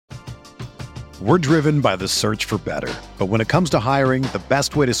We're driven by the search for better. But when it comes to hiring, the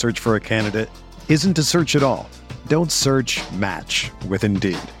best way to search for a candidate isn't to search at all. Don't search, match with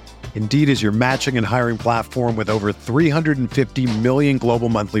Indeed. Indeed is your matching and hiring platform with over 350 million global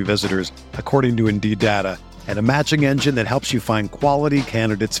monthly visitors, according to Indeed data, and a matching engine that helps you find quality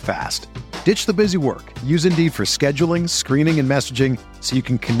candidates fast. Ditch the busy work. Use Indeed for scheduling, screening, and messaging so you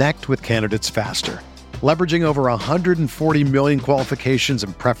can connect with candidates faster. Leveraging over 140 million qualifications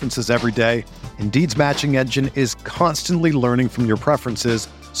and preferences every day, Indeed's matching engine is constantly learning from your preferences,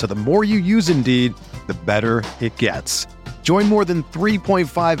 so the more you use Indeed, the better it gets. Join more than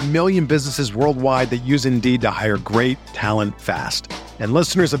 3.5 million businesses worldwide that use Indeed to hire great talent fast. And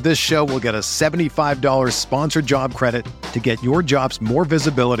listeners of this show will get a $75 sponsored job credit to get your jobs more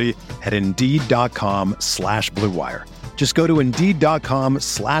visibility at Indeed.com/Blue Wire. Just go to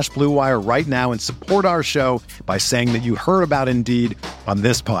Indeed.com/Blue Wire right now and support our show by saying that you heard about Indeed on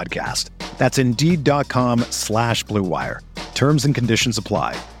this podcast. That's Indeed.com/Blue Wire. Terms and conditions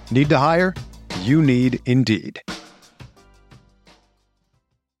apply. Need to hire? You need Indeed.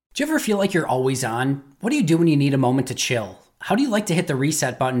 Do you ever feel like you're always on? What do you do when you need a moment to chill? How do you like to hit the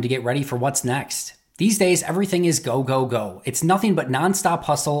reset button to get ready for what's next? These days, everything is go, go, go. It's nothing but nonstop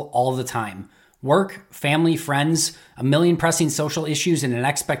hustle all the time. Work, family, friends, a million pressing social issues, and an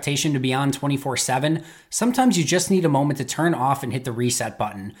expectation to be on 24/7. Sometimes you just need a moment to turn off and hit the reset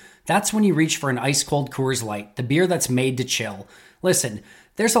button. That's when you reach for an ice-cold Coors Light, the beer that's made to chill. Listen,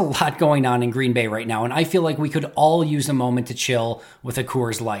 there's a lot going on in Green Bay right now, and I feel like we could all use a moment to chill with a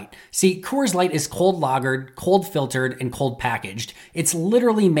Coors Light. See, Coors Light is cold lagered, cold filtered, and cold packaged. It's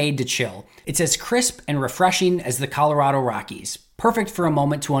literally made to chill. It's as crisp and refreshing as the Colorado Rockies. Perfect for a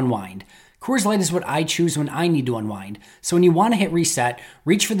moment to unwind. Coors Light is what I choose when I need to unwind. So when you want to hit reset,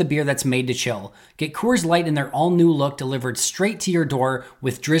 reach for the beer that's made to chill. Get Coors Light in their all-new look delivered straight to your door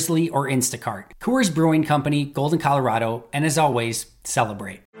with Drizzly or Instacart. Coors Brewing Company, Golden, Colorado, and as always,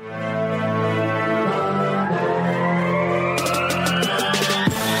 celebrate.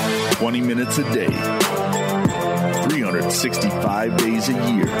 "20 minutes a day, 365 days a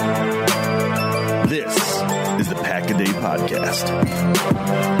year. This is the Pack-A-Day Podcast.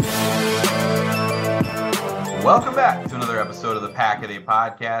 Welcome back to another episode of the Pack-A-Day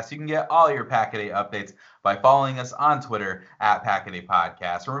Podcast. You can get all your Pack-A-Day updates by following us on Twitter at Pack-A-Day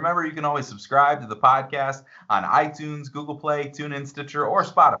Podcast. And remember, you can always subscribe to the podcast on iTunes, Google Play, TuneIn, Stitcher, or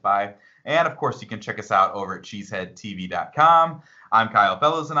Spotify. And of course, you can check us out over at cheeseheadtv.com. I'm Kyle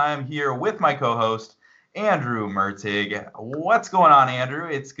Fellows, and I am here with my co-host, Andrew Mertig. What's going on, Andrew?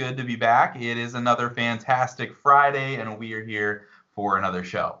 It's good to be back. It is another fantastic Friday, and we are here for another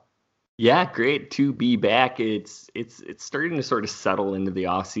show. Yeah, great to be back. It's starting to sort of settle into the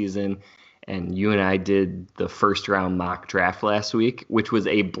off season, and you and I did the first round mock draft last week, which was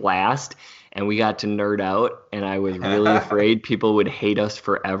a blast, and we got to nerd out, and I was really afraid people would hate us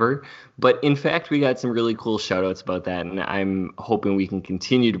forever. But in fact, we got some really cool shout outs about that, and I'm hoping we can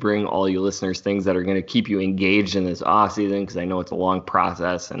continue to bring all you listeners things that are going to keep you engaged in this off season, because I know it's a long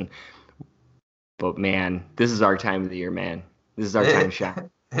process. But man, this is our time of the year, man. This is our time to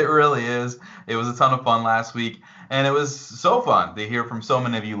shine. It really is. It was a ton of fun last week, and it was so fun to hear from so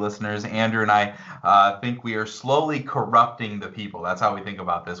many of you listeners. Andrew and I think we are slowly corrupting the people. That's how we think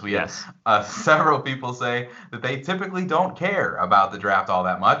about this. We have several people say that they typically don't care about the draft all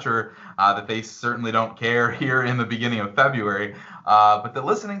that much, or that they certainly don't care here in the beginning of February. But that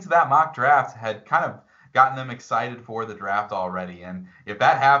listening to that mock draft had kind of gotten them excited for the draft already. And if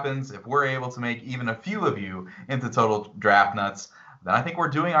that happens, if we're able to make even a few of you into total draft nuts, then I think we're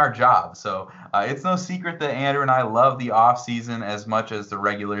doing our job. So it's no secret that Andrew and I love the off season as much as the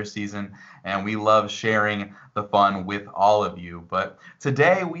regular season, and we love sharing the fun with all of you. But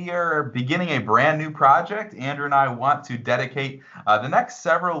today we are beginning a brand new project. Andrew and I want to dedicate the next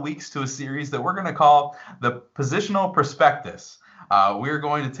several weeks to a series that we're going to call the Positional Prospectus. We're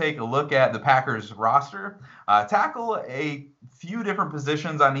going to take a look at the Packers roster, tackle a few different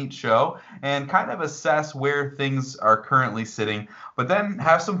positions on each show, and kind of assess where things are currently sitting, but then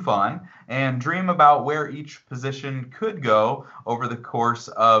have some fun and dream about where each position could go over the course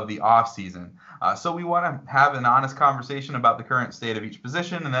of the offseason. So we want to have an honest conversation about the current state of each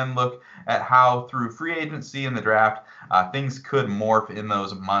position, and then look at how through free agency and the draft, things could morph in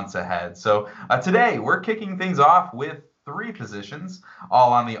those months ahead. So today we're kicking things off with three positions,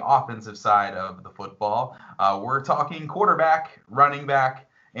 all on the offensive side of the football. We're talking quarterback, running back,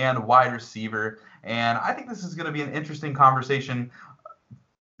 and wide receiver. And I think this is going to be an interesting conversation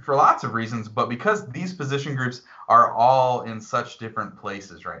for lots of reasons, but because these position groups are all in such different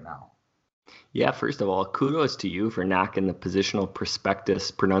places right now. Yeah, first of all, kudos to you for knocking the positional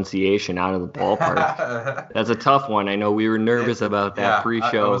prospectus pronunciation out of the ballpark. That's a tough one. I know we were nervous about that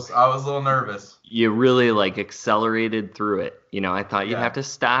pre-show. I was a little nervous. You really accelerated through it. I thought you'd Yeah. have to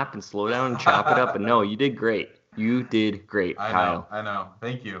stop and slow down and chop it up, but no, you did great. You did great, Kyle. I know.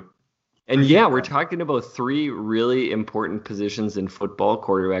 Thank you. And yeah, we're talking about three really important positions in football: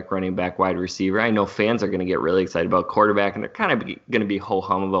 quarterback, running back, wide receiver. I know fans are going to get really excited about quarterback, and they're kind of going to be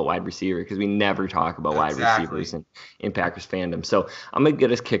ho-hum about wide receiver because we never talk about wide receivers in Packers fandom. So I'm going to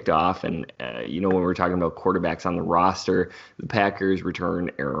get us kicked off. And, when we're talking about quarterbacks on the roster, the Packers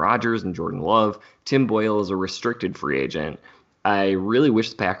return Aaron Rodgers and Jordan Love. Tim Boyle is a restricted free agent. I really wish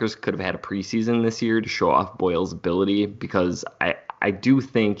the Packers could have had a preseason this year to show off Boyle's ability, because I do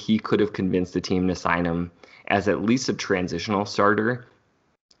think he could have convinced the team to sign him as at least a transitional starter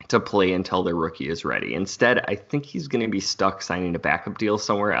to play until their rookie is ready. Instead, I think he's going to be stuck signing a backup deal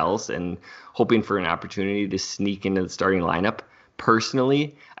somewhere else and hoping for an opportunity to sneak into the starting lineup.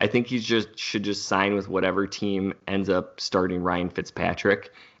 Personally, I think he should just sign with whatever team ends up starting Ryan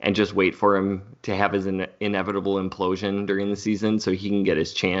Fitzpatrick and just wait for him to have his inevitable implosion during the season so he can get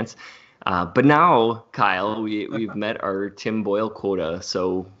his chance. But now, Kyle, we've met our Tim Boyle quota,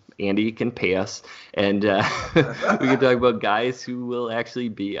 so Andy can pay us, and we can talk about guys who will actually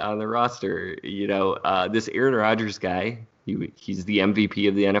be on the roster. This Aaron Rodgers guy, he's the MVP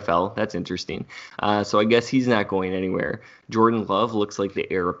of the NFL. That's interesting. So I guess he's not going anywhere. Jordan Love looks like the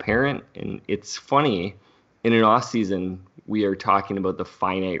heir apparent, and it's funny, in an offseason, we are talking about the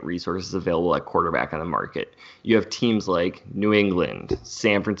finite resources available at quarterback on the market. You have teams like New England,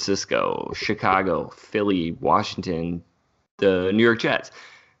 San Francisco, Chicago, Philly, Washington, the New York Jets,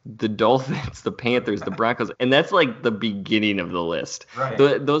 the Dolphins, the Panthers, the Broncos, and that's the beginning of the list. Right.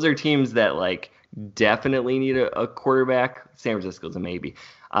 Those are teams that definitely need a quarterback. San Francisco's a maybe.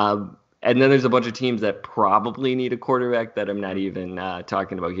 And then there's a bunch of teams that probably need a quarterback that I'm not even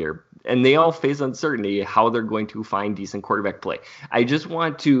talking about here. And they all face uncertainty how they're going to find decent quarterback play. I just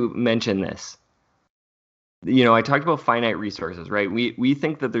want to mention this. I talked about finite resources, right? We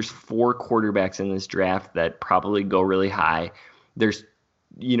think that there's 4 quarterbacks in this draft that probably go really high. There's,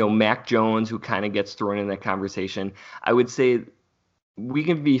 Mac Jones, who kind of gets thrown in that conversation. I would say we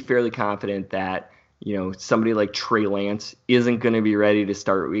can be fairly confident that somebody like Trey Lance isn't going to be ready to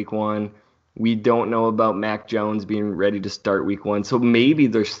start week 1. We don't know about Mac Jones being ready to start week 1. So maybe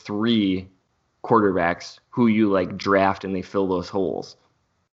there's 3 quarterbacks who you draft and they fill those holes.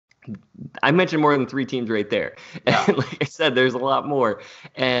 I mentioned more than 3 teams right there. Yeah. And like I said, there's a lot more.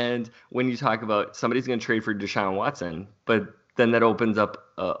 And when you talk about somebody's going to trade for Deshaun Watson, but then that opens up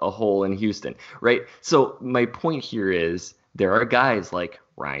a hole in Houston, right? So my point here is there are guys like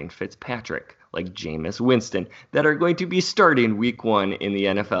Ryan Fitzpatrick, like Jameis Winston, that are going to be starting week 1 in the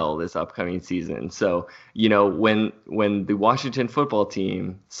NFL this upcoming season. So, when the Washington football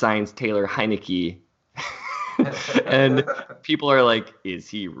team signs Taylor Heineke and people are like, is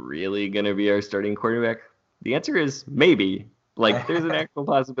he really going to be our starting quarterback? The answer is maybe. There's an actual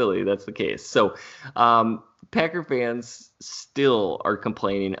possibility that's the case. So, Packer fans still are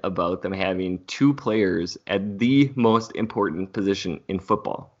complaining about them having 2 players at the most important position in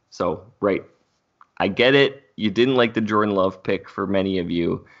football. So, right, I get it. You didn't like the Jordan Love pick for many of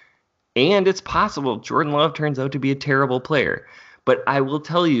you. And it's possible Jordan Love turns out to be a terrible player. But I will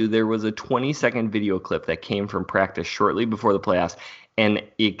tell you, there was a 20-second video clip that came from practice shortly before the playoffs, and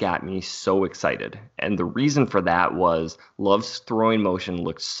it got me so excited. And the reason for that was Love's throwing motion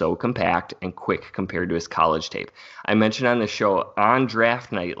looked so compact and quick compared to his college tape. I mentioned on the show on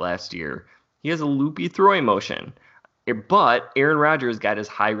draft night last year, he has a loopy throwing motion. But Aaron Rodgers got his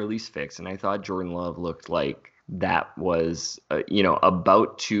high release fix, and I thought Jordan Love looked like that was,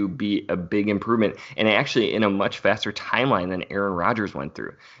 about to be a big improvement, and actually in a much faster timeline than Aaron Rodgers went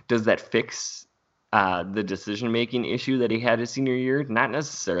through. Does that fix the decision-making issue that he had his senior year? Not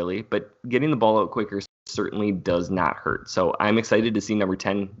necessarily, but getting the ball out quicker certainly does not hurt. So I'm excited to see number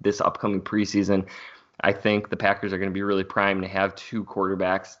 10 this upcoming preseason. I think the Packers are going to be really primed to have 2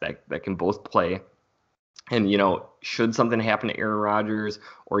 quarterbacks that can both play. And, should something happen to Aaron Rodgers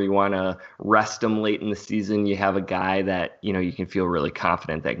or you want to rest him late in the season, you have a guy that, you can feel really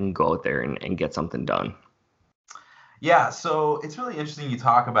confident that can go out there and get something done. Yeah, so it's really interesting you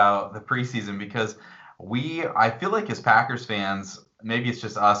talk about the preseason because I feel like as Packers fans, maybe it's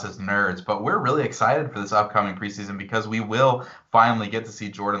just us as nerds, but we're really excited for this upcoming preseason because we will finally get to see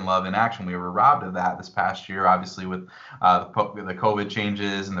Jordan Love in action. We were robbed of that this past year, obviously, with the COVID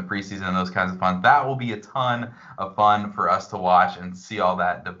changes and the preseason and those kinds of fun. That will be a ton of fun for us to watch and see all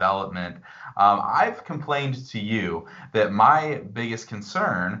that development. I've complained to you that my biggest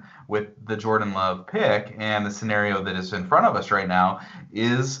concern with the Jordan Love pick and the scenario that is in front of us right now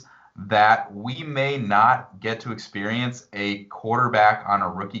is that we may not get to experience a quarterback on a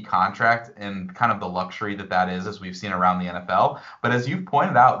rookie contract and kind of the luxury that is, as we've seen around the NFL. But as you've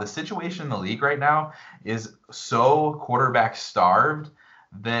pointed out, the situation in the league right now is so quarterback starved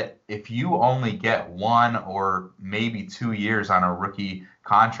that if you only get 1 or maybe 2 years on a rookie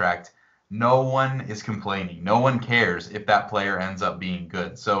contract, no one is complaining. No one cares if that player ends up being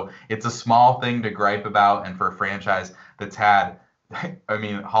good. So it's a small thing to gripe about, and for a franchise that's had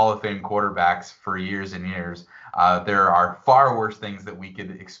Hall of Fame quarterbacks for years and years, there are far worse things that we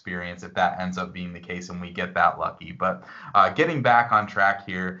could experience if that ends up being the case and we get that lucky. But getting back on track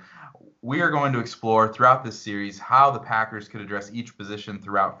here, we are going to explore throughout this series how the Packers could address each position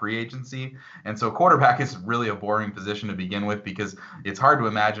throughout free agency. And so quarterback is really a boring position to begin with because it's hard to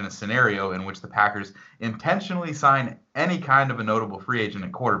imagine a scenario in which the Packers intentionally sign any kind of a notable free agent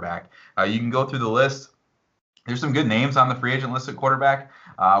at quarterback. You can go through the list. There's some good names on the free agent list at quarterback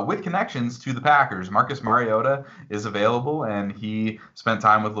with connections to the Packers. Marcus Mariota is available, and he spent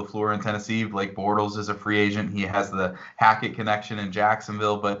time with LaFleur in Tennessee. Blake Bortles is a free agent. He has the Hackett connection in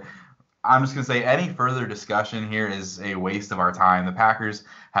Jacksonville. But I'm just going to say any further discussion here is a waste of our time. The Packers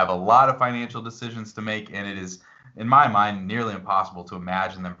have a lot of financial decisions to make, and it is, in my mind, nearly impossible to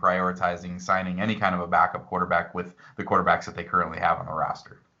imagine them prioritizing signing any kind of a backup quarterback with the quarterbacks that they currently have on the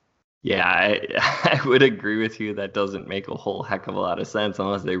roster. Yeah, I would agree with you. That doesn't make a whole heck of a lot of sense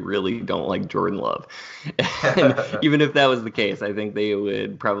unless they really don't like Jordan Love. And even if that was the case, I think they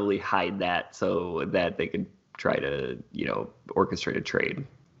would probably hide that so that they could try to, orchestrate a trade.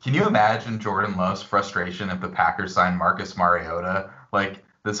 Can you imagine Jordan Love's frustration if the Packers signed Marcus Mariota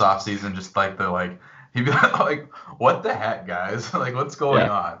this offseason? Just he'd be like, what the heck, guys? What's going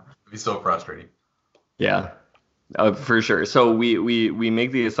on? It'd be so frustrating. Yeah. For sure. So we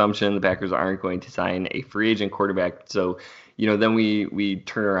make the assumption the Packers aren't going to sign a free agent quarterback. So, then we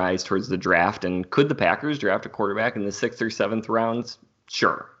turn our eyes towards the draft. And could the Packers draft a quarterback in the 6th or 7th rounds?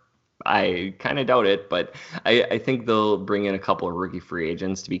 Sure. I kind of doubt it, but I think they'll bring in a couple of rookie free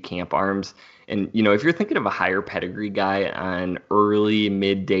agents to be camp arms. And, if you're thinking of a higher pedigree guy on early,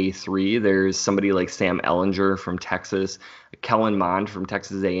 mid-day 3, there's somebody like Sam Ehlinger from Texas. Kellen Mond from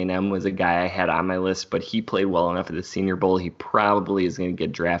Texas A&M was a guy I had on my list, but he played well enough at the Senior Bowl. He probably is going to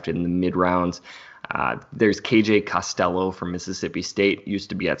get drafted in the mid-rounds. There's KJ Costello from Mississippi State, used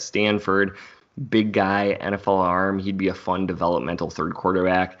to be at Stanford. Big guy, NFL arm. He'd be a fun developmental third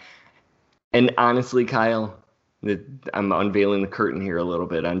quarterback. And honestly, Kyle, I'm unveiling the curtain here a little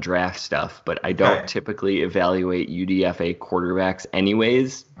bit on draft stuff, but I don't typically evaluate UDFA quarterbacks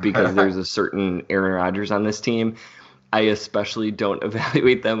anyways because there's a certain Aaron Rodgers on this team. I especially don't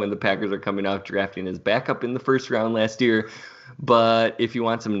evaluate them when the Packers are coming off drafting his backup in the 1st round last year. But if you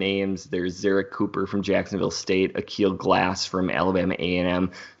want some names, there's Zarek Cooper from Jacksonville State, Akil Glass from Alabama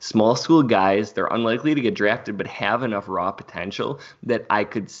A&M. Small school guys, they're unlikely to get drafted, but have enough raw potential that I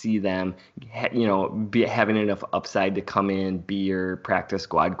could see them, having enough upside to come in, be your practice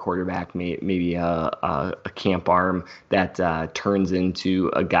squad quarterback, maybe a camp arm that turns into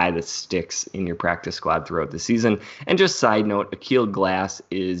a guy that sticks in your practice squad throughout the season. And just side note, Akil Glass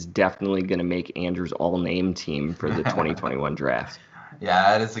is definitely going to make Andrew's all-name team for the 2021 draft.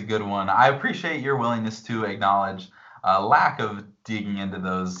 Yeah, that is a good one. I appreciate your willingness to acknowledge lack of digging into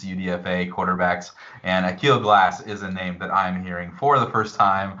those UDFA quarterbacks. And Akil Glass is a name that I'm hearing for the first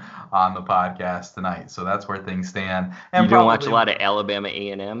time on the podcast tonight. So that's where things stand. And you don't watch a lot of Alabama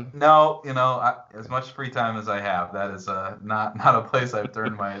A&M? No, as much free time as I have, that is not a place I've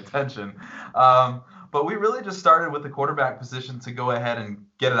turned my attention. But we really just started with the quarterback position to go ahead and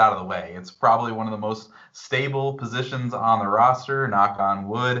get it out of the way. It's probably one of the most stable positions on the roster, knock on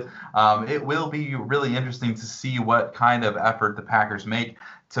wood. It will be really interesting to see what kind of effort the Packers make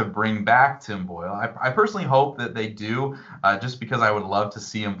to bring back Tim Boyle. I personally hope that they do, just because I would love to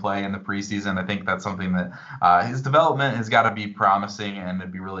see him play in the preseason. I think that's something that his development has got to be promising, and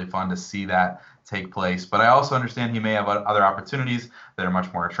it'd be really fun to see that take place. But I also understand he may have other opportunities that are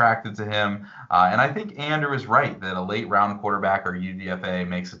much more attractive to him. And I think Andrew is right that a late round quarterback or UDFA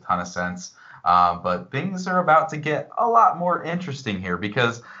makes a ton of sense. But things are about to get a lot more interesting here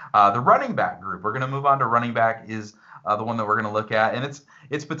because the running back group, we're going to move on to running back, is the one that we're going to look at. And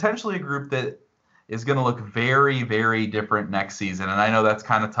it's potentially a group that is going to look very, very different next season. And I know that's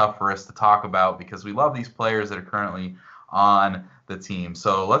kind of tough for us to talk about because we love these players that are currently on the team.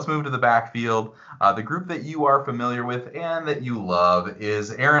 So let's move to the backfield. The group that you are familiar with and that you love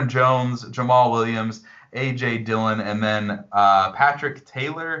is Aaron Jones, Jamal Williams, A.J. Dillon, and then Patrick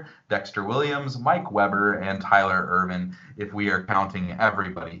Taylor, Dexter Williams, Mike Weber, and Tyler Ervin, if we are counting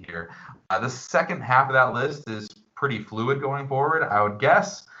everybody here. The second half of that list is pretty fluid going forward. I would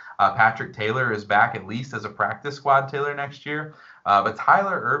guess Patrick Taylor is back at least as a practice squad Taylor next year. But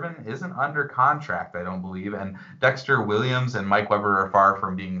Tyler Ervin isn't under contract, I don't believe. And Dexter Williams and Mike Weber are far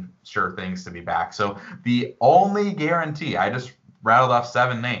from being sure things to be back. So the only guarantee, I just rattled off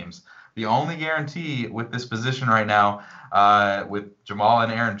 7 names. The only guarantee with this position right now, with Jamal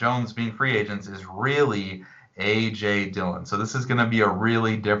and Aaron Jones being free agents, is really A.J. Dillon. So this is going to be a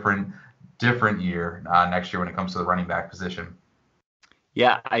really different year next year when it comes to the running back position.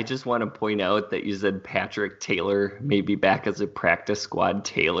 Yeah, I just want to point out that you said Patrick Taylor may be back as a practice squad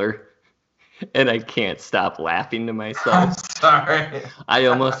Taylor, and I can't stop laughing to myself. I'm sorry. I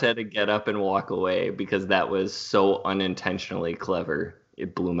almost had to get up and walk away because that was so unintentionally clever.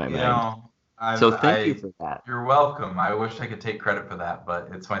 It blew my mind. So thank you for that. You're welcome. I wish I could take credit for that, but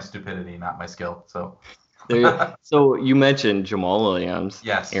it's my stupidity, not my skill. So you mentioned Jamal Williams,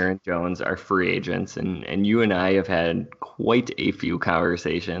 yes, Aaron Jones are free agents, and you and I have had quite a few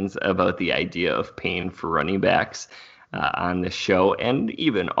conversations about the idea of paying for running backs on the show and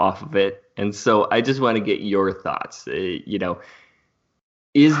even off of it. And so I just want to get your thoughts. Is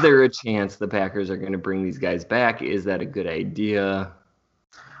there a chance the Packers are going to bring these guys back? Is that a good idea?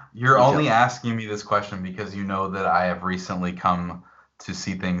 You're only asking me this question because you know that I have recently come to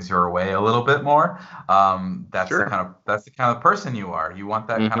see things your way a little bit more. That's sure. the kind of person you are. You want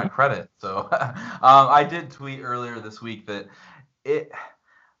that kind of credit. So I did tweet earlier this week that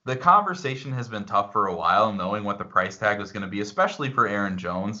the conversation has been tough for a while, knowing what the price tag was going to be, especially for Aaron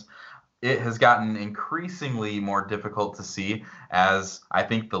Jones. It has gotten increasingly more difficult to see as I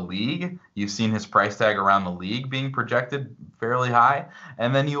think the league, you've seen his price tag around the league being projected fairly high.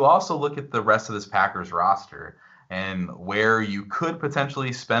 And then you also look at the rest of this Packers roster and where you could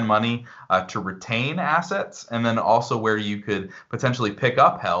potentially spend money to retain assets, and then also where you could potentially pick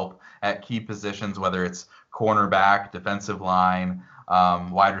up help at key positions, whether it's cornerback, defensive line,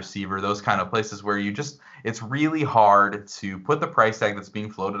 wide receiver, those kind of places where it's really hard to put the price tag that's being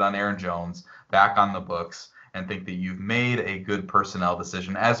floated on Aaron Jones back on the books and think that you've made a good personnel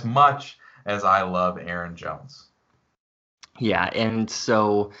decision, as much as I love Aaron Jones. Yeah, and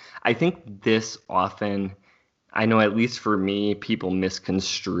so I think this often, I know at least for me, people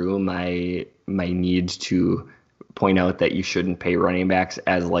misconstrue my need to point out that you shouldn't pay running backs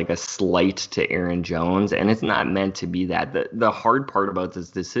as like a slight to Aaron Jones, and it's not meant to be that. The hard part about this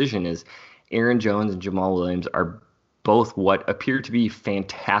decision is Aaron Jones and Jamal Williams are both what appear to be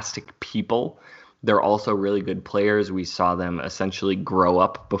fantastic people. They're also really good players. We saw them essentially grow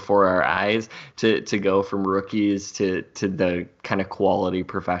up before our eyes to go from rookies to the kind of quality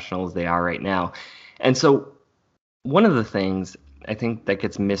professionals they are right now. And so one of the things I think that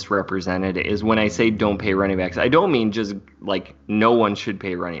gets misrepresented is when I say don't pay running backs, I don't mean just like no one should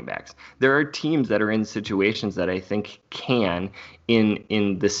pay running backs. There are teams that are in situations that I think can,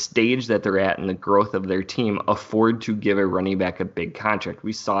 in the stage that they're at and the growth of their team, afford to give a running back a big contract.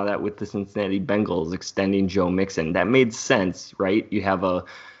 We saw that with the Cincinnati Bengals extending Joe Mixon. That made sense, right? You have a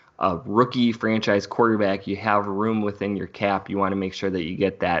rookie franchise quarterback. You have room within your cap. You want to make sure that you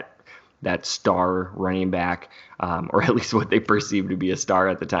get that star running back, or at least what they perceive to be a star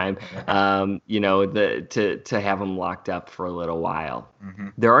at the time, to have him locked up for a little while. Mm-hmm.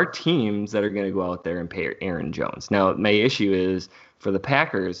 There are teams that are going to go out there and pay Aaron Jones. Now, my issue is for the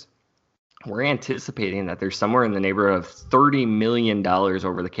Packers, we're anticipating that there's somewhere in the neighborhood of $30 million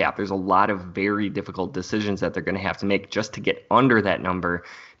over the cap. There's a lot of very difficult decisions that they're going to have to make just to get under that number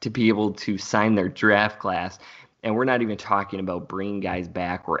to be able to sign their draft class. And we're not even talking about bringing guys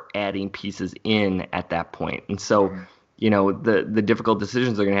back or adding pieces in at that point. And so, the difficult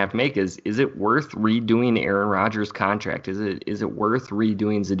decisions they're going to have to make is it worth redoing Aaron Rodgers' contract? Is it worth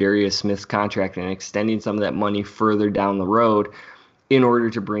redoing Zadarius Smith's contract and extending some of that money further down the road in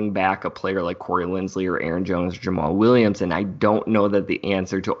order to bring back a player like Corey Linsley or Aaron Jones or Jamal Williams? And I don't know that the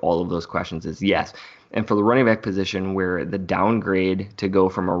answer to all of those questions is yes. And for the running back position, where the downgrade to go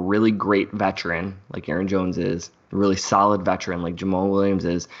from a really great veteran like Aaron Jones is, a really solid veteran like Jamal Williams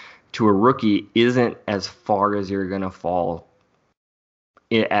is, to a rookie isn't as far as you're going to fall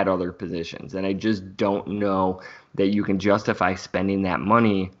at other positions. And I just don't know that you can justify spending that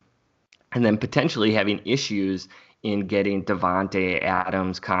money and then potentially having issues in getting Devontae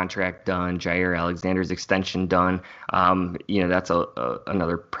Adams' contract done, Jair Alexander's extension done. That's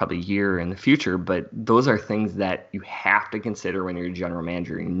another probably year in the future, but those are things that you have to consider when you're a general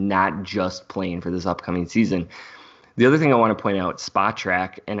manager. You're not just playing for this upcoming season. The other thing I want to point out, Spot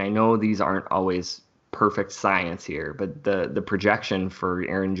Track, and I know these aren't always perfect science here, but the projection for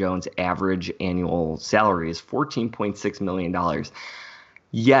Aaron Jones' average annual salary is $14.6 million.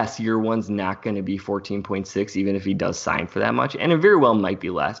 Yes, year one's not going to be 14.6, even if he does sign for that much. And it very well might be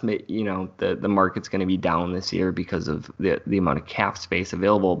less. The market's going to be down this year because of the amount of cap space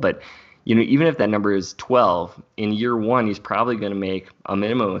available. But, even if that number is 12, in year one, he's probably going to make a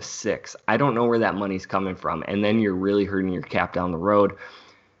minimum of 6. I don't know where that money's coming from. And then you're really hurting your cap down the road.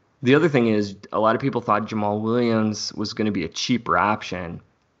 The other thing is, a lot of people thought Jamal Williams was going to be a cheaper option.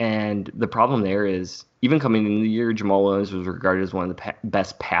 And the problem there is, even coming into the year, Jamal Williams was regarded as one of the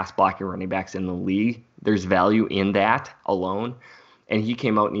best pass blocking running backs in the league. There's value in that alone. And he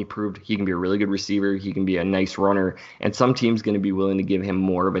came out and he proved he can be a really good receiver. He can be a nice runner. And some team's going to be willing to give him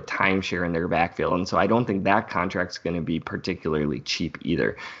more of a timeshare in their backfield. And so I don't think that contract's going to be particularly cheap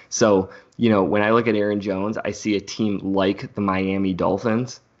either. So, when I look at Aaron Jones, I see a team like the Miami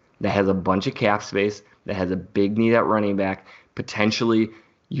Dolphins that has a bunch of cap space, that has a big need at running back, potentially.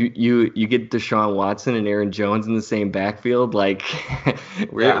 You get Deshaun Watson and Aaron Jones in the same backfield, like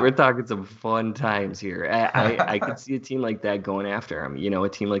we're talking some fun times here. I could see a team like that going after him. A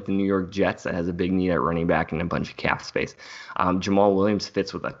team like the New York Jets that has a big need at running back and a bunch of cap space. Jamal Williams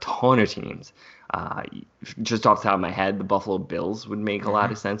fits with a ton of teams. Just off the top of my head, the Buffalo Bills would make a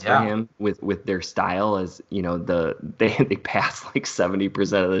lot of sense for him with their style, as they pass like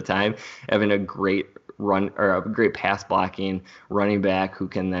 70% of the time, having a great run or a great pass blocking running back who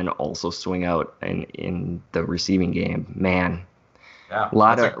can then also swing out in the receiving game. Man, a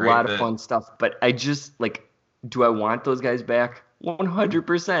lot of fun stuff. But I just do I want those guys back?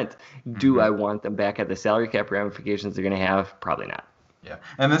 100%. Do I want them back at the salary cap ramifications they're going to have? Probably not. Yeah,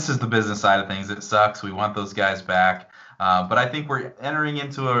 and this is the business side of things. It sucks. We want those guys back. But I think we're entering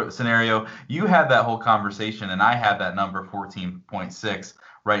into a scenario. You had that whole conversation, and I had that number 14.6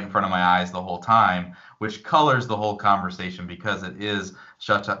 right in front of my eyes the whole time, which colors the whole conversation because it is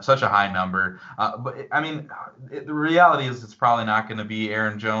such a high number. But the reality is it's probably not going to be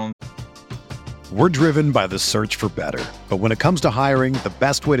Aaron Jones. We're driven by the search for better. But when it comes to hiring, the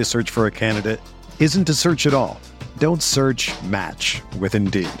best way to search for a candidate isn't to search at all. Don't search, match with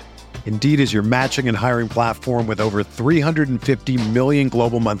Indeed. Indeed is your matching and hiring platform with over 350 million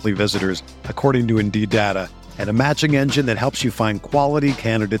global monthly visitors, according to Indeed data, and a matching engine that helps you find quality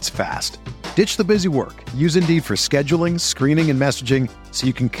candidates fast. Ditch the busy work. Use Indeed for scheduling, screening, and messaging so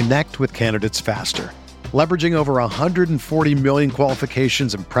you can connect with candidates faster. Leveraging over 140 million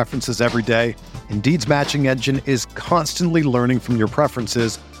qualifications and preferences every day, Indeed's matching engine is constantly learning from your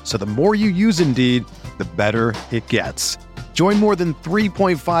preferences, so the more you use Indeed, the better it gets. Join more than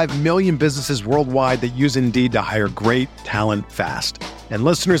 3.5 million businesses worldwide that use Indeed to hire great talent fast. And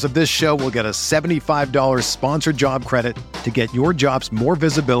listeners of this show will get a $75 sponsored job credit to get your jobs more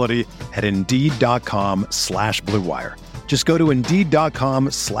visibility at Indeed.com/Blue Wire. Just go to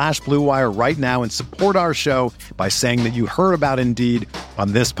Indeed.com/Blue Wire right now and support our show by saying that you heard about Indeed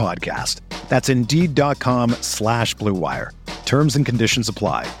on this podcast. That's Indeed.com/Blue Wire. Terms and conditions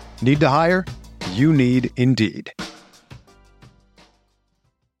apply. Need to hire? You need Indeed.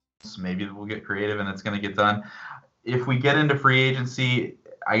 Maybe we'll get creative and it's going to get done. If we get into free agency,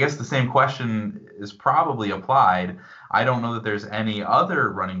 I guess the same question is probably applied. I don't know that there's any other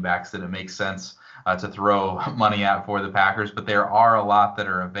running backs that it makes sense to throw money at for the Packers, but there are a lot that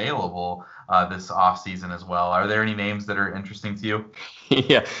are available this offseason as well. Are there any names that are interesting to you?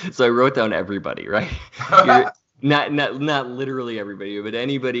 Yeah, so I wrote down everybody, right? Not literally everybody, but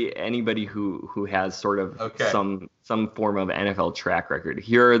anybody who has sort of some form of NFL track record.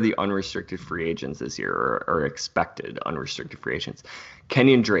 Here are the unrestricted free agents this year, or expected unrestricted free agents: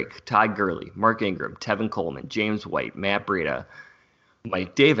 Kenyon Drake, Todd Gurley, Mark Ingram, Tevin Coleman, James White, Matt Breida,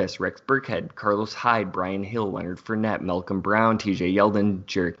 Mike Davis, Rex Burkhead, Carlos Hyde, Brian Hill, Leonard Fournette, Malcolm Brown, TJ Yeldon,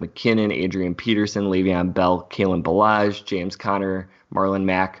 Jerick McKinnon, Adrian Peterson, Le'Veon Bell, Kalen Ballage, James Conner, Marlon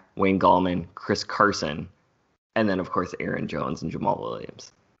Mack, Wayne Gallman, Chris Carson, and then, of course, Aaron Jones and Jamal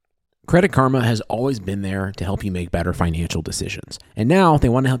Williams. Credit Karma has always been there to help you make better financial decisions. And now they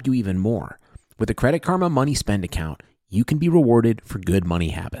want to help you even more. With the Credit Karma Money Spend account, you can be rewarded for good money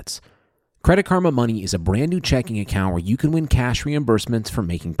habits. Credit Karma Money is a brand new checking account where you can win cash reimbursements for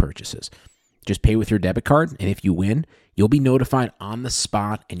making purchases. Just pay with your debit card, and if you win, you'll be notified on the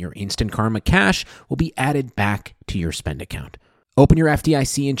spot, and your Instant Karma cash will be added back to your spend account. Open your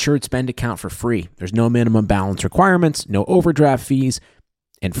FDIC insured spend account for free. There's no minimum balance requirements, no overdraft fees,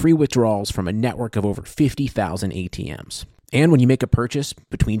 and free withdrawals from a network of over 50,000 ATMs. And when you make a purchase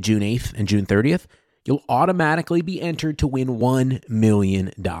between June 8th and June 30th, you'll automatically be entered to win $1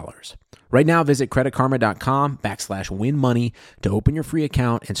 million. Right now, visit creditkarma.com/winmoney to open your free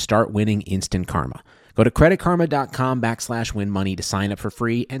account and start winning instant karma. Go to creditkarma.com/winmoney to sign up for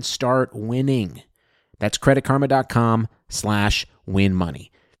free and start winning. That's creditkarma.com/winmoney.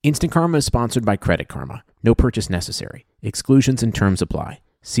 Instant Karma is sponsored by Credit Karma. No purchase necessary. Exclusions and terms apply.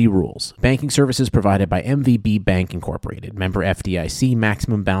 See rules. Banking services provided by MVB Bank Incorporated. Member FDIC.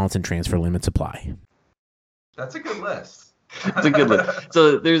 Maximum balance and transfer limits apply. That's a good list. It's a good list.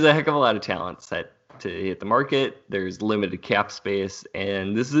 So there's a heck of a lot of talent set to hit the market. There's limited cap space,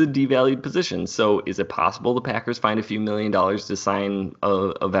 and this is a devalued position. So is it possible the Packers find a few $1 million to sign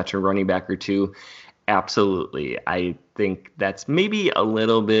a veteran running back or two? Absolutely. I think that's maybe a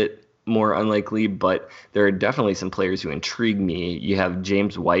little bit more unlikely, but there are definitely some players who intrigue me. You have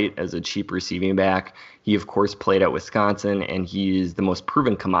James White as a cheap receiving back. He, of course, played at Wisconsin, and he's the most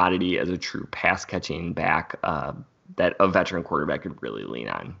proven commodity as a true pass-catching back that a veteran quarterback could really lean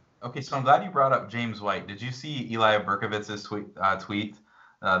on. Okay, so I'm glad you brought up James White. Did you see Eli Berkovitz's tweet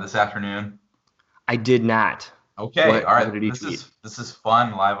this afternoon? I did not. Okay, all right. This is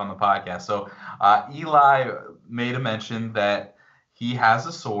fun live on the podcast. So Eli made a mention that he has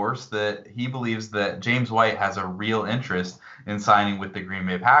a source that he believes that James White has a real interest in signing with the Green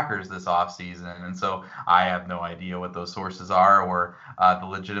Bay Packers this offseason. And so I have no idea what those sources are or the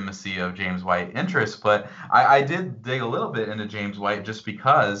legitimacy of James White's interest. But I did dig a little bit into James White just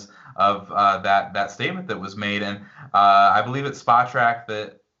because of that statement that was made. And I believe it's Spotrac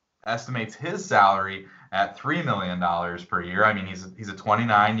that estimates his salary at $3 million per year. I mean, he's a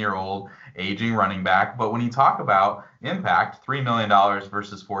 29-year-old aging running back. But when you talk about impact, $3 million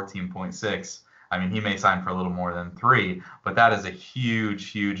versus 14.6, I mean, he may sign for a little more than 3, but that is a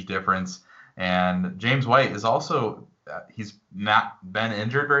huge, huge difference. And James White is also, he's not been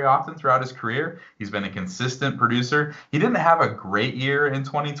injured very often throughout his career. He's been a consistent producer. He didn't have a great year in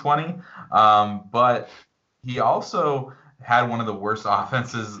 2020, but he also had one of the worst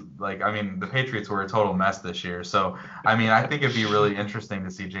offenses. The Patriots were a total mess this year. So, I think it'd be really interesting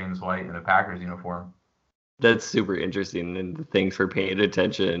to see James White in a Packers uniform. That's super interesting, and thanks for paying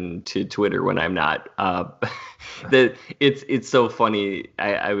attention to Twitter when I'm not. It's so funny.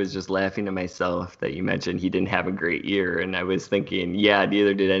 I was just laughing to myself that you mentioned he didn't have a great year, and I was thinking, yeah,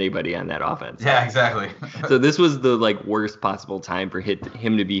 neither did anybody on that offense. Yeah, exactly. So this was the worst possible time for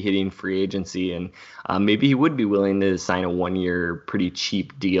him to be hitting free agency, and maybe he would be willing to sign a 1-year pretty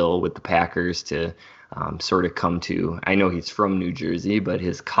cheap deal with the Packers to sort of come to. I know he's from New Jersey, but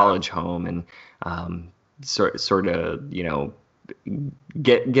his college home and. Sort of,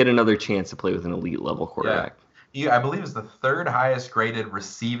 get another chance to play with an elite level quarterback. Yeah. I believe is the third highest graded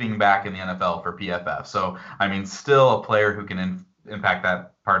receiving back in the NFL for PFF. So, still a player who can impact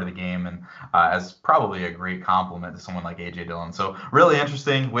that part of the game and as probably a great compliment to someone like A.J. Dillon. So really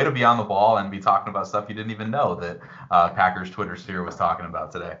interesting. Way to be on the ball and be talking about stuff you didn't even know that Packers Twitter sphere was talking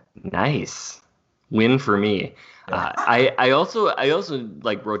about today. Nice. Win for me. I also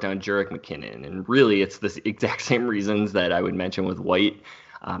wrote down Jerick McKinnon, and really it's the exact same reasons that I would mention with White.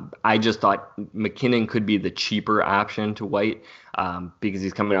 I just thought McKinnon could be the cheaper option to White because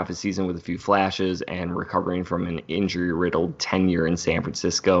he's coming off a season with a few flashes and recovering from an injury-riddled tenure in San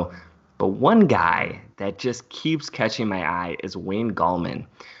Francisco. But one guy that just keeps catching my eye is Wayne Gallman,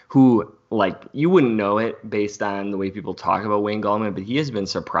 who, you wouldn't know it based on the way people talk about Wayne Gallman, but he has been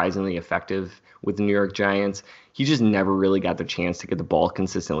surprisingly effective with the New York Giants. He just never really got the chance to get the ball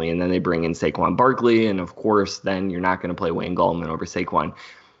consistently, and then they bring in Saquon Barkley, and of course, then you're not going to play Wayne Gallman over Saquon.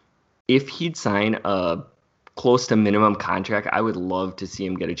 If he'd sign a close to minimum contract, I would love to see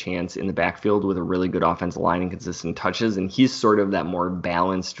him get a chance in the backfield with a really good offensive line and consistent touches, and he's sort of that more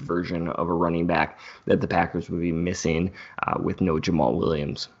balanced version of a running back that the Packers would be missing with no Jamal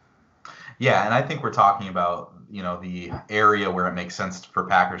Williams. Yeah, and I think we're talking about, the area where it makes sense for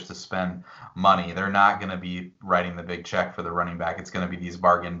Packers to spend money. They're not going to be writing the big check for the running back. It's going to be these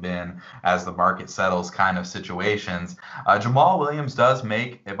bargain bin as the market settles kind of situations. Jamal Williams does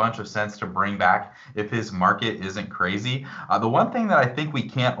make a bunch of sense to bring back if his market isn't crazy. The one thing that I think we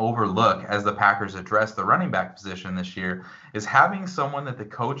can't overlook as the Packers address the running back position this year is having someone that the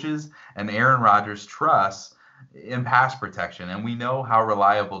coaches and Aaron Rodgers trust in pass protection, and we know how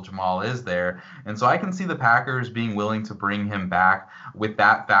reliable Jamal is there, and so I can see the Packers being willing to bring him back, with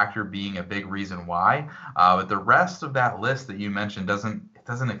that factor being a big reason why. But the rest of that list that you mentioned doesn't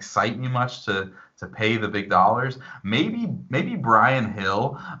excite me much to to pay the big dollars. Maybe Brian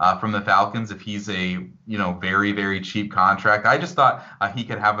Hill from the Falcons, if he's a very, very cheap contract. I just thought he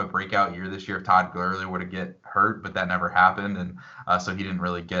could have a breakout year this year if Todd Gurley were to get hurt, but that never happened, and so he didn't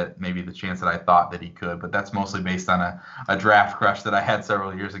really get maybe the chance that I thought that he could. But that's mostly based on a draft crush that I had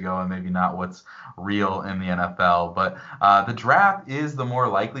several years ago, and maybe not what's real in the NFL. But the draft is the more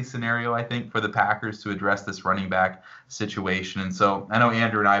likely scenario, I think, for the Packers to address this running back situation. And so I know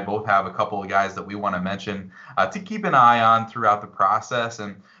Andrew and I both have a couple of guys that we want to mention to keep an eye on throughout the process.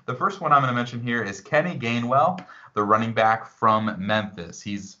 And the first one I'm going to mention here is Kenny Gainwell, the running back from Memphis.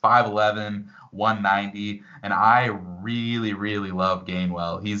 He's 5'11", 190, and I really, really love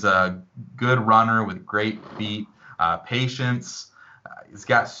Gainwell. He's a good runner with great feet, patience. He's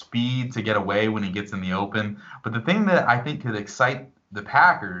got speed to get away when he gets in the open. But the thing that I think could excite the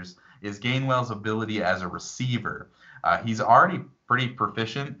Packers is Gainwell's ability as a receiver. He's already pretty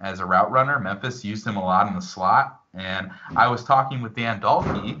proficient as a route runner. Memphis used him a lot in the slot. And I was talking with Dan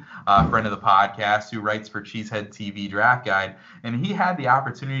Dalkey, a friend of the podcast who writes for Cheesehead TV Draft Guide, and he had the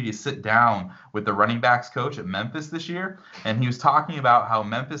opportunity to sit down with the running backs coach at Memphis this year, and he was talking about how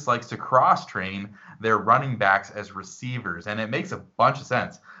Memphis likes to cross-train their running backs as receivers, and it makes a bunch of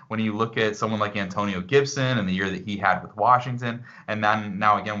sense when you look at someone like Antonio Gibson and the year that he had with Washington, and then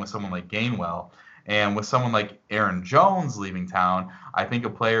now again with someone like Gainwell. And with someone like Aaron Jones leaving town, I think a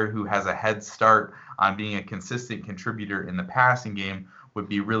player who has a head start on being a consistent contributor in the passing game would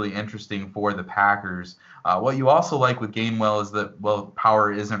be really interesting for the Packers. What you also like with Gainwell is that,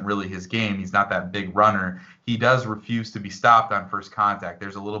 power isn't really his game. He's not that big runner. He does refuse to be stopped on first contact.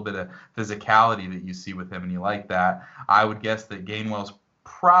 There's a little bit of physicality that you see with him, and you like that. I would guess that Gainwell's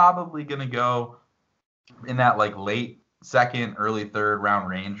probably going to go in that late second, early third round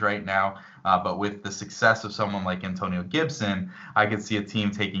range right now. But with the success of someone like Antonio Gibson, I could see a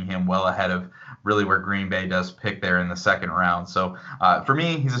team taking him well ahead of really where Green Bay does pick there in the second round. So for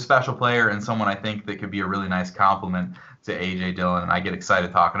me, he's a special player and someone I think that could be a really nice compliment to A.J. Dillon. And I get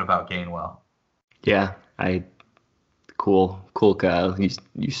excited talking about Gainwell. Yeah, cool, Kyle.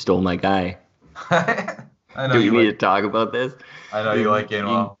 You stole my guy. I know. Do you need to talk about this? I know you like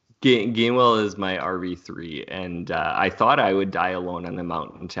Gainwell. Gainwell is my RB3, and I thought I would die alone on the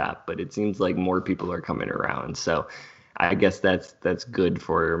mountaintop, but it seems like more people are coming around. So I guess that's good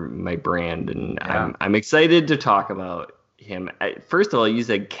for my brand, and yeah. I'm excited to talk about him. First of all, you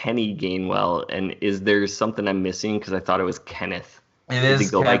said Kenny Gainwell, and is there something I'm missing? Because I thought it was Kenneth. It is. Does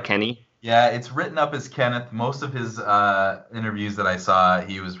it go by Kenny? Yeah, it's written up as Kenneth. Most of his interviews that I saw,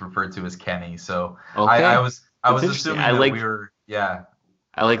 he was referred to as Kenny. So okay. I was assuming that we were, yeah.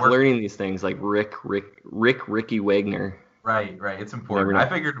 I like learning these things, like Ricky Wagner. Right. It's important. I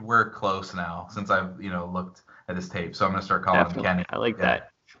figured we're close now since I've looked at his tape, so I'm gonna start calling him Kenny. I like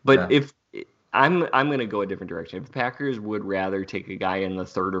that. But if I'm gonna go a different direction. If the Packers would rather take a guy in the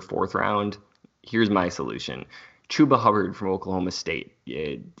third or fourth round, here's my solution. Chuba Hubbard from Oklahoma State.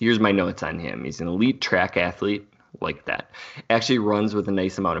 Here's my notes on him. He's an elite track athlete. Like that. Actually runs with a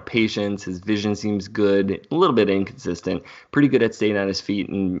nice amount of patience. His vision seems good, a little bit inconsistent, pretty good at staying on his feet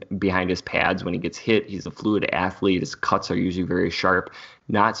and behind his pads when he gets hit. He's a fluid athlete. His cuts are usually very sharp,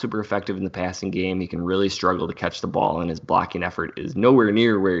 not super effective in the passing game. He can really struggle to catch the ball, and his blocking effort is nowhere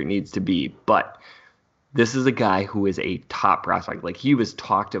near where it needs to be. But this is a guy who is a top prospect. Like he was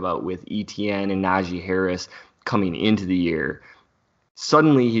talked about with ETN and Najee Harris coming into the year.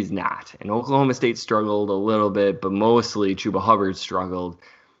 Suddenly he's not. And Oklahoma State struggled a little bit, but mostly Chuba Hubbard struggled.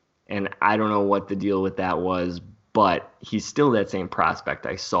 And I don't know what the deal with that was, but he's still that same prospect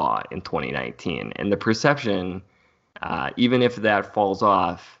I saw in 2019. And the perception, even if that falls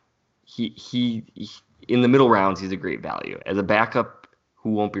off, he in the middle rounds, he's a great value. As a backup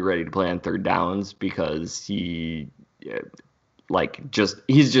who won't be ready to play on third downs because he's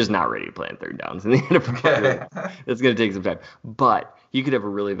just not ready to play on third downs in the NFL. That's going to take some time. But he could have a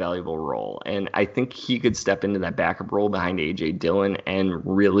really valuable role. And I think he could step into that backup role behind A.J. Dillon and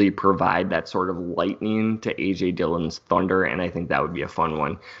really provide that sort of lightning to A.J. Dillon's thunder. And I think that would be a fun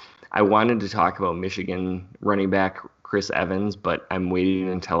one. I wanted to talk about Michigan running back Chris Evans, but I'm waiting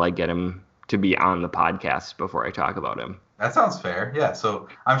until I get him to be on the podcast before I talk about him. That sounds fair. Yeah. So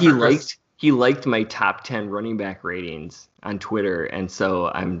I'm sure he liked my top 10 running back ratings on Twitter, and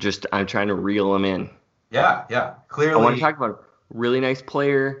so I'm trying to reel him in. Yeah. Clearly, I want to talk about a really nice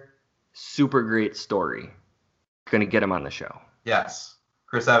player, super great story. Going to get him on the show. Yes.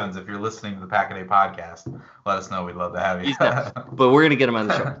 Chris Evans, if you're listening to the Pack a Day podcast, let us know. We'd love to have you. But we're going to get him on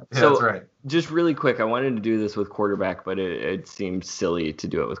the show. Yeah, that's right. Just really quick, I wanted to do this with quarterback, but it seemed silly to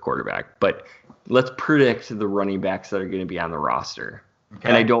do it with quarterback. But let's predict the running backs that are going to be on the roster. Okay.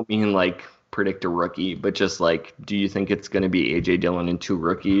 And I don't mean like predict a rookie, but just like, do you think it's going to be A.J. Dillon and 2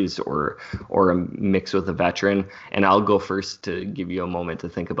 rookies or a mix with a veteran? And I'll go first to give you a moment to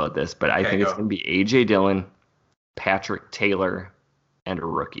think about this, but I think it's going to be A.J. Dillon, Patrick Taylor, and a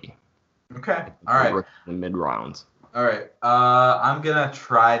rookie. Okay. All right. In the mid-rounds. All right. I'm going to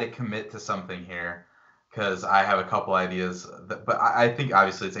try to commit to something here because I have a couple ideas. But I think,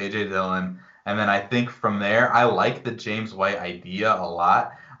 obviously, it's A.J. Dillon. And then I think from there, I like the James White idea a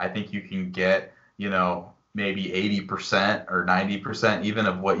lot. I think you can get, maybe 80% or 90% even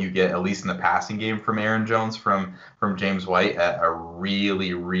of what you get, at least in the passing game, from Aaron Jones from James White at a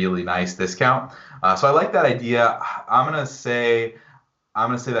really, really nice discount. So I like that idea. I'm gonna say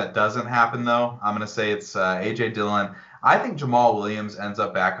that doesn't happen though. I'm gonna say it's A.J. Dillon. I think Jamal Williams ends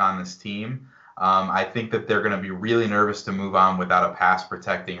up back on this team. I think that they're going to be really nervous to move on without a pass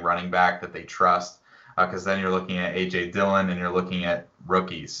protecting running back that they trust, because then you're looking at A.J. Dillon and you're looking at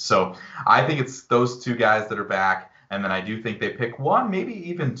rookies. So I think it's those 2 guys that are back, and then I do think they pick 1, maybe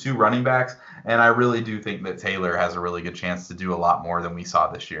even 2 running backs, and I really do think that Taylor has a really good chance to do a lot more than we saw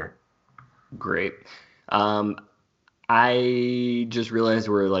this year. Great. I just realized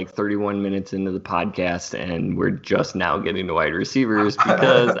we're like 31 minutes into the podcast and we're just now getting to wide receivers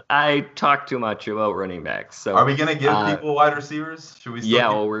because I talk too much about running backs. So are we going to give people wide receivers? Should we?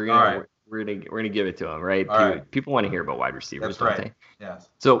 We're gonna give it to them, right? People want to hear about wide receivers, don't they? Yes.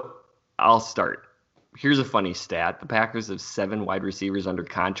 So I'll start. Here's a funny stat: the Packers have 7 wide receivers under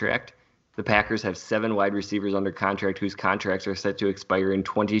contract. The Packers have 7 wide receivers under contract whose contracts are set to expire in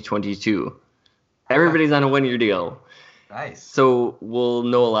 2022. Everybody's on a 1-year deal. Nice. So we'll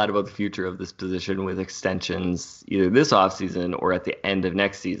know a lot about the future of this position with extensions either this offseason or at the end of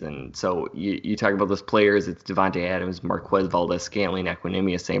next season. So you talk about those players. It's Devontae Adams, Marquez Valdes-Scantling,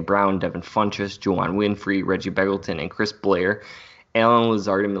 Equanimeous St. Brown, Devin Funchess, Juwan Winfrey, Reggie Begelton, and Chris Blair. Allen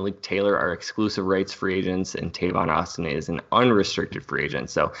Lazard and Malik Taylor are exclusive rights free agents, and Tavon Austin is an unrestricted free agent.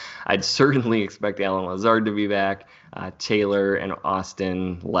 So I'd certainly expect Allen Lazard to be back. Taylor and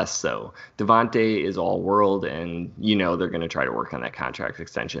Austin less so. Devontae is all world, and they're going to try to work on that contract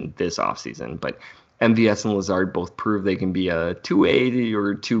extension this offseason. But MVS and Lazard both prove they can be a 2A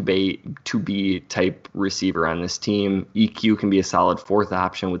or 2B type receiver on this team. EQ can be a solid 4th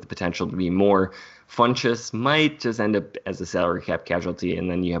option with the potential to be more. Funchess might just end up as a salary cap casualty, and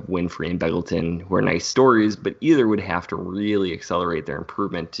then you have Winfrey and Begelton, who are nice stories, but either would have to really accelerate their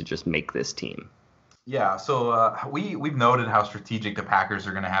improvement to just make this team. Yeah, so we've noted how strategic the Packers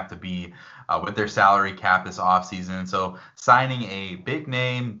are going to have to be with their salary cap this offseason. So signing a big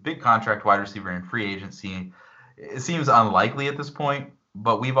name, big contract wide receiver in free agency, it seems unlikely at this point,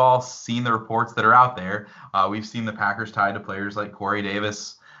 but we've all seen the reports that are out there. We've seen the Packers tied to players like Corey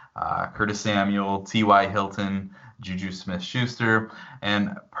Davis, Curtis Samuel, T.Y. Hilton, Juju Smith-Schuster.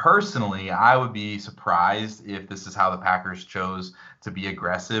 And personally, I would be surprised if this is how the Packers chose to be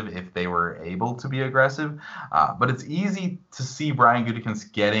aggressive, if they were able to be aggressive. But it's easy to see Brian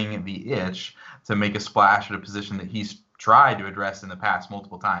Gutekunst getting the itch to make a splash at a position that he's tried to address in the past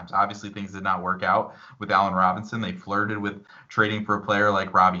multiple times. Obviously, things did not work out with Allen Robinson. They flirted with trading for a player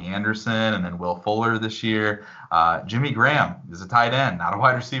like Robbie Anderson and then Will Fuller this year. Jimmy Graham is a tight end, not a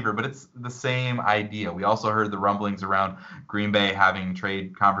wide receiver, but it's the same idea. We also heard the rumblings around Green Bay having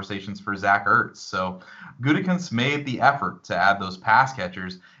trade conversations for Zach Ertz. So Gutekunst made the effort to add those pass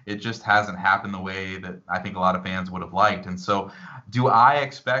catchers. It just hasn't happened the way that I think a lot of fans would have liked. And so do I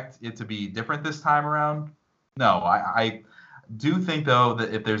expect it to be different this time around? No, I do think, though,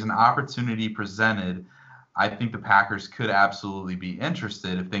 that if there's an opportunity presented, I think the Packers could absolutely be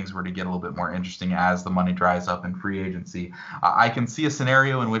interested if things were to get a little bit more interesting as the money dries up in free agency. I can see a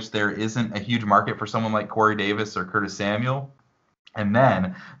scenario in which there isn't a huge market for someone like Corey Davis or Curtis Samuel, and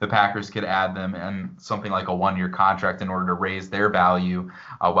then the Packers could add them in something like a 1-year contract in order to raise their value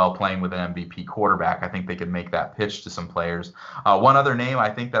while playing with an MVP quarterback. I think they could make that pitch to some players. One other name I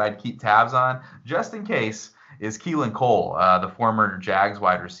think that I'd keep tabs on, just in case, is Keelan Cole, the former Jags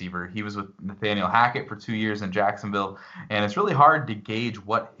wide receiver. He was with Nathaniel Hackett for 2 years in Jacksonville, and it's really hard to gauge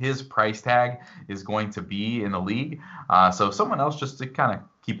what his price tag is going to be in the league. So someone else just to kind of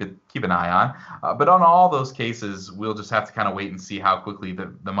keep an eye on. But on all those cases, we'll just have to kind of wait and see how quickly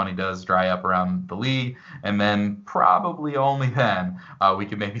the money does dry up around the league, and then probably only then we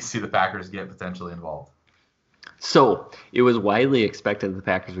can maybe see the Packers get potentially involved. So it was widely expected the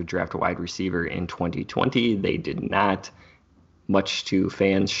Packers would draft a wide receiver in 2020. They did not, much to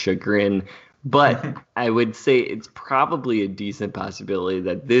fans' chagrin. But I would say it's probably a decent possibility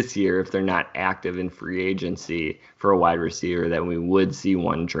that this year, if they're not active in free agency for a wide receiver, that we would see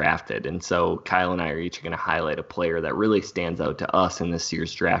one drafted. And so Kyle and I are each going to highlight a player that really stands out to us in this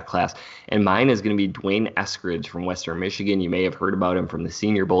year's draft class. And mine is going to be Dwayne Eskridge from Western Michigan. You may have heard about him from the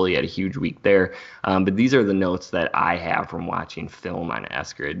Senior Bowl. He had a huge week there. But these are the notes that I have from watching film on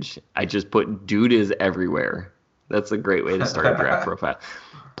Eskridge. I just put dude is everywhere. That's a great way to start a draft profile.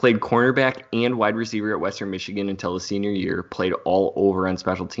 Played cornerback and wide receiver at Western Michigan until his senior year. Played all over on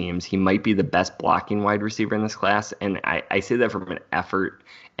special teams. He might be the best blocking wide receiver in this class. And I say that from an effort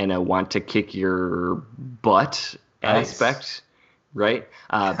and a want to kick your butt aspect, right?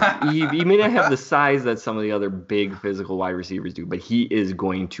 He may not have the size that some of the other big physical wide receivers do, but he is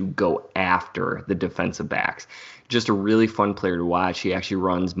going to go after the defensive backs. Just a really fun player to watch. He actually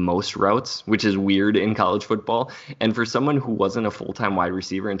runs most routes, which is weird in college football. And for someone who wasn't a full-time wide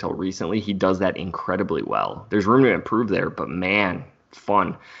receiver until recently, he does that incredibly well. There's room to improve there, but man,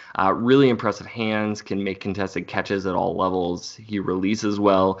 fun. Really impressive hands, can make contested catches at all levels. He releases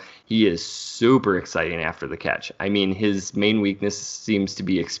well. He is super exciting after the catch. I mean, his main weakness seems to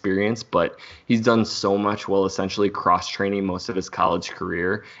be experience, but he's done so much while essentially cross-training most of his college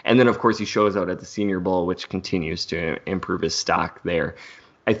career. And then, of course, he shows out at the Senior Bowl, which continues to improve his stock there.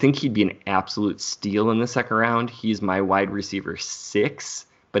 I think he'd be an absolute steal in the second round. He's my wide receiver 6.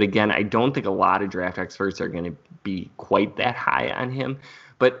 But again, I don't think a lot of draft experts are going to be quite that high on him.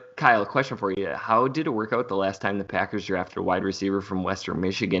 But Kyle, question for you. How did it work out the last time the Packers drafted a wide receiver from Western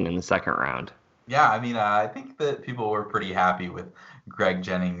Michigan in the second round? Yeah, I mean, I think that people were pretty happy with Greg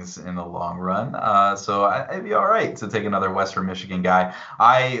Jennings in the long run. So it'd be all right to take another Western Michigan guy.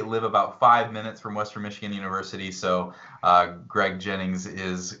 I live about 5 minutes from Western Michigan University, so Greg Jennings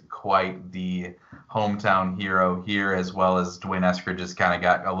is quite the hometown hero here, as well as Dwayne Eskridge has kind of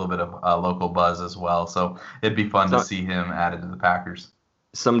got a little bit of local buzz as well. So it'd be fun to see him added to the Packers.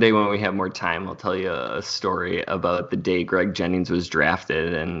 Someday when we have more time, I'll tell you a story about the day Greg Jennings was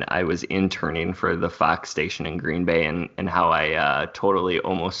drafted, and I was interning for the Fox station in Green Bay, and how I totally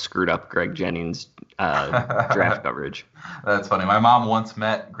almost screwed up Greg Jennings' draft coverage. That's funny. My mom once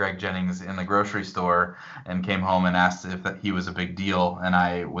met Greg Jennings in the grocery store and came home and asked if he was a big deal, and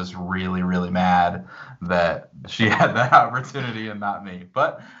I was really, really mad that she had that opportunity and not me.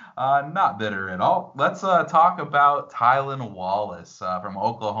 But not bitter at all. Let's talk about Tylan Wallace from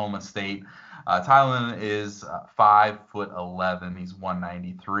Oklahoma State. Tylan is 5'11". He's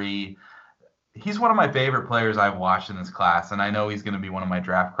 193. He's one of my favorite players I've watched in this class, and I know he's going to be one of my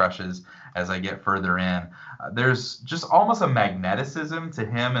draft crushes as I get further in. There's just almost a magneticism to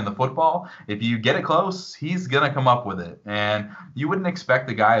him in the football. If you get it close, he's going to come up with it. And you wouldn't expect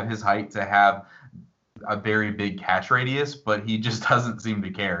a guy of his height to have a very big catch radius, but he just doesn't seem to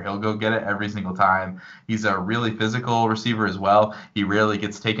care. He'll go get it every single time. He's a really physical receiver as well. He rarely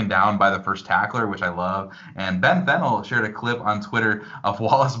gets taken down by the first tackler, which I love. And Ben Fennell shared a clip on Twitter of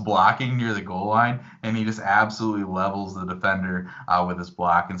Wallace blocking near the goal line, and he just absolutely levels the defender with his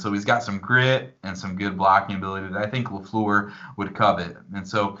block. And so he's got some grit and some good blocking ability that I think LaFleur would covet. And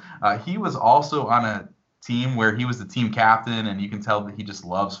so he was also on a team where he was the team captain, and you can tell that he just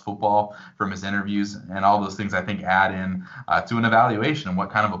loves football from his interviews, and all those things I think add in to an evaluation and what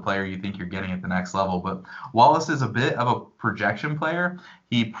kind of a player you think you're getting at the next level. But Wallace is a bit of a projection player.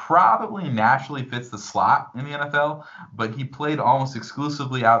 He probably naturally fits the slot in the NFL, but he played almost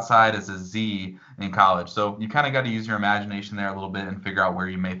exclusively outside as a Z in college. So you kind of got to use your imagination there a little bit and figure out where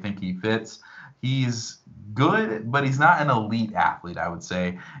you may think he fits. He's good, but he's not an elite athlete, I would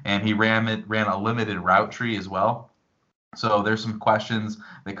say. And he ran a limited route tree as well. So there's some questions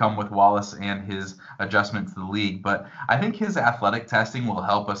that come with Wallace and his adjustment to the league. But I think his athletic testing will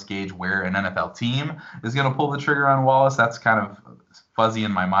help us gauge where an NFL team is going to pull the trigger on Wallace. That's kind of fuzzy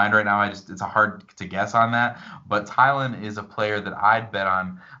in my mind right now. It's hard to guess on that. But Tylan is a player that I'd bet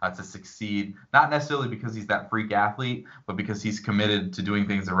on to succeed, not necessarily because he's that freak athlete, but because he's committed to doing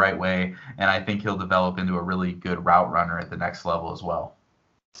things the right way. And I think he'll develop into a really good route runner at the next level as well.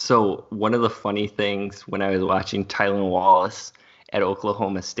 So one of the funny things when I was watching Tylan Wallace at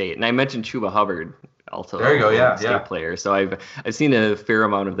Oklahoma State, and I mentioned Chuba Hubbard, also there you go, yeah, State player. So I've seen a fair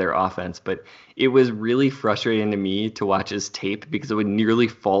amount of their offense, but it was really frustrating to me to watch his tape because I would nearly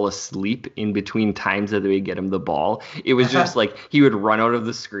fall asleep in between times that they would get him the ball. It was just like he would run out of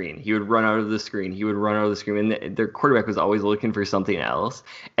the screen. He would run out of the screen. He would run out of the screen. And their quarterback was always looking for something else.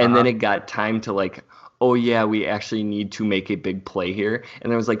 And then it got time to like oh yeah, we actually need to make a big play here.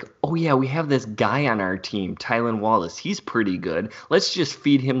 And I was like, oh yeah, we have this guy on our team, Tylan Wallace. He's pretty good. Let's just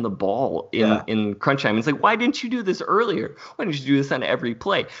feed him the ball in crunch time. It's like, why didn't you do this earlier? Why didn't you do this on every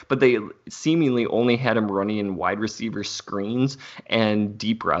play? But they seemingly only had him running in wide receiver screens and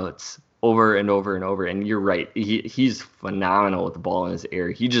deep routes over and over and over. And you're right. He's phenomenal with the ball in his air.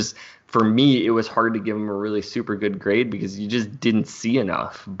 He just, for me, it was hard to give him a really super good grade because you just didn't see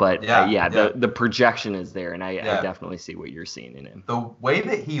enough. But the projection is there, and I definitely see what you're seeing in him. The way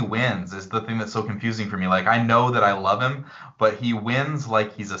that he wins is the thing that's so confusing for me. Like, I know that I love him, but he wins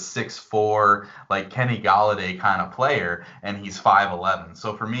like he's a 6'4", like Kenny Golladay kind of player, and he's 5'11".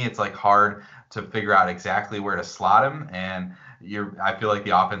 So for me, it's like hard to figure out exactly where to slot him, and I feel like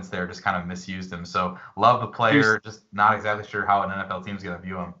the offense there just kind of misused him. So love the player, just not exactly sure how an NFL team's going to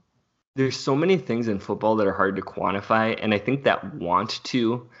view him. There's so many things in football that are hard to quantify, and I think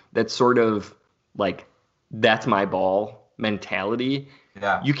that sort of like, that's my ball mentality.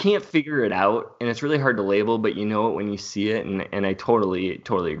 Yeah. You can't figure it out, and it's really hard to label, but you know it when you see it, and I totally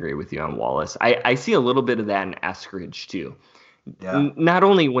agree with you on Wallace. I see a little bit of that in Eskridge too. Yeah. Not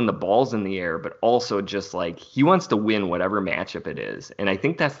only when the ball's in the air, but also just like he wants to win whatever matchup it is. And I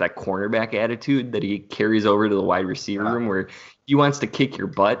think that's that cornerback attitude that he carries over to the wide receiver room, where he wants to kick your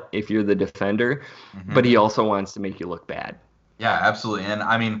butt if you're the defender, but he also wants to make you look bad. Yeah, absolutely. And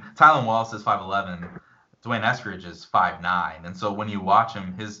I mean, Tylan Wallace is 5'11", Dwayne Eskridge is 5'9", and so when you watch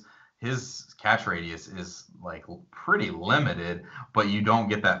him, his catch radius is like pretty limited, but you don't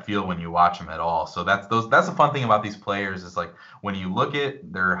get that feel when you watch him at all. So that's the fun thing about these players is like when you look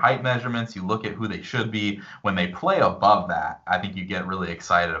at their height measurements, you look at who they should be. When they play above that, I think you get really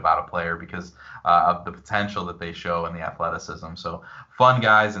excited about a player because of the potential that they show and the athleticism. So fun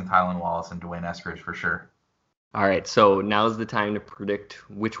guys in Tylan Wallace and Dwayne Eskridge for sure. All right, so now's the time to predict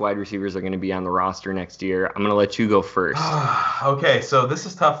which wide receivers are going to be on the roster next year. I'm going to let you go first. Okay, so this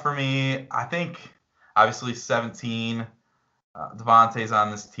is tough for me. I think, obviously, 17, Devontae's on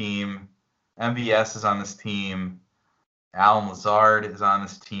this team. MVS is on this team. Allen Lazard is on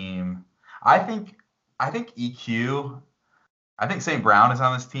this team. I think EQ, I think St. Brown is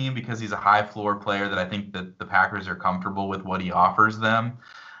on this team because he's a high-floor player that I think that the Packers are comfortable with what he offers them.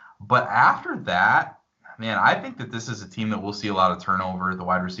 But after that, man, I think that this is a team that we'll see a lot of turnover at the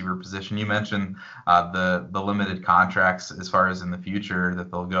wide receiver position. You mentioned the limited contracts as far as in the future that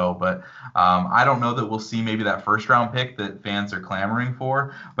they'll go, but I don't know that we'll see maybe that first-round pick that fans are clamoring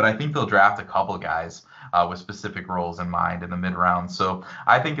for, but I think they'll draft a couple guys with specific roles in mind in the mid-round. So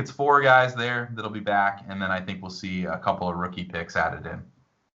I think it's 4 guys there that'll be back, and then I think we'll see a couple of rookie picks added in.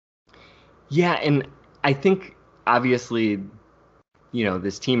 Yeah, and I think obviously –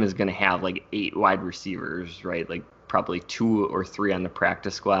 this team is going to have like 8 wide receivers, right? Like probably 2 or 3 on the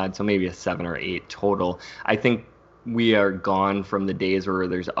practice squad. So maybe a 7 or 8 total. I think we are gone from the days where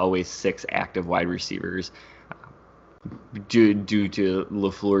there's always 6 active wide receivers due to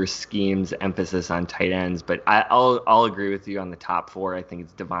LaFleur's schemes, emphasis on tight ends. But I'll agree with you on the top 4. I think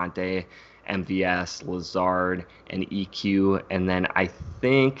it's Devontae, MVS, Lazard, and EQ. And then I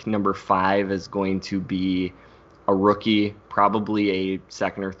think number 5 is going to be a rookie, probably a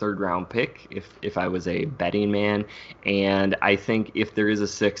 2nd or 3rd round pick if I was a betting man. And I think if there is a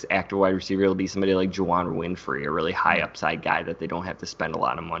 6th active wide receiver, it'll be somebody like Juwann Winfree, a really high upside guy that they don't have to spend a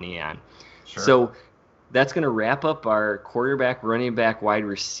lot of money on. Sure. So that's going to wrap up our quarterback, running back, wide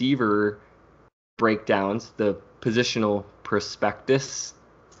receiver breakdowns, the positional prospectus.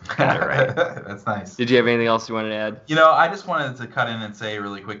 Got it right. That's nice. Did you have anything else you wanted to add? I just wanted to cut in and say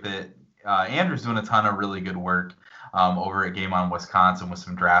really quick that Andrew's doing a ton of really good work over at Game On Wisconsin with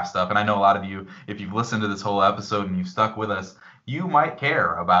some draft stuff. And I know a lot of you, if you've listened to this whole episode and you've stuck with us, you might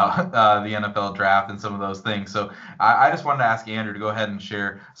care about the NFL draft and some of those things. So I just wanted to ask Andrew to go ahead and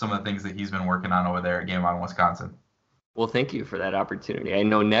share some of the things that he's been working on over there at Game On Wisconsin. Well, thank you for that opportunity. I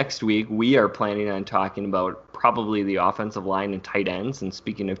know next week we are planning on talking about probably the offensive line and tight ends. And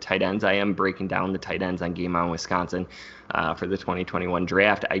speaking of tight ends, I am breaking down the tight ends on Game On Wisconsin for the 2021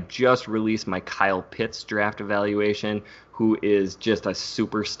 draft. I just released my Kyle Pitts draft evaluation, who is just a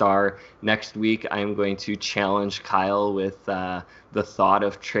superstar. Next week, I am going to challenge Kyle with the thought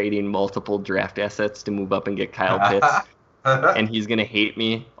of trading multiple draft assets to move up and get Kyle Pitts. And he's going to hate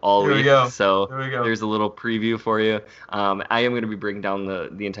me all week. So there's a little preview for you. I am going to be breaking down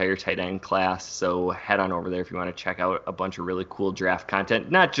the entire tight end class. So head on over there if you want to check out a bunch of really cool draft content,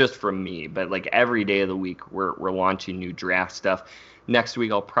 not just from me, but like every day of the week we're launching new draft stuff. Next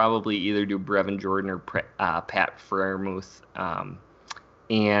week I'll probably either do Brevin Jordan or Pat Freiermuth.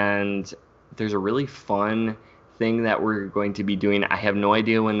 And there's a really fun thing that we're going to be doing. I have no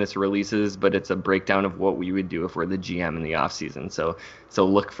idea when this releases, but it's a breakdown of what we would do if we're the GM in the offseason. So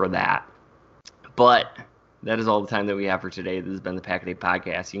look for that. But that is all the time that we have for today. This has been the Pack a Day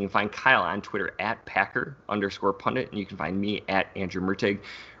Podcast. You can find Kyle on Twitter at Packer_pundit, and you can find me at Andrew Mertig.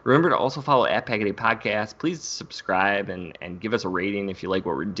 Remember to also follow at Pack a Day Podcast. Please subscribe and give us a rating if you like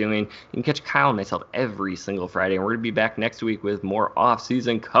what we're doing. You can catch Kyle and myself every single Friday, and we're going to be back next week with more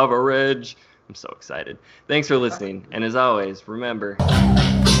off-season coverage. I'm so excited. Thanks for listening, and as always, remember... Go,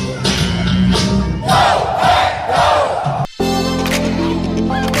 hey, go!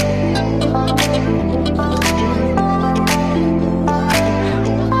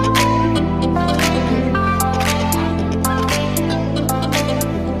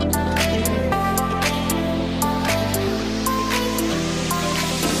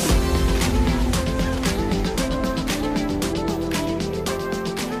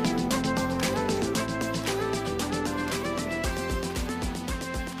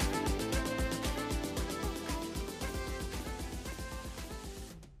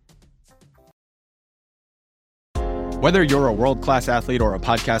 Whether you're a world-class athlete or a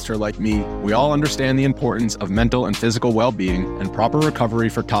podcaster like me, we all understand the importance of mental and physical well-being and proper recovery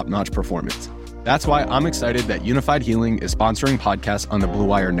for top-notch performance. That's why I'm excited that Unified Healing is sponsoring podcasts on the Blue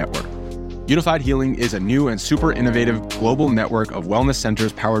Wire Network. Unified Healing is a new and super innovative global network of wellness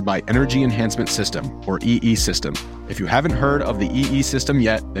centers powered by Energy Enhancement System, or EE System. If you haven't heard of the EE System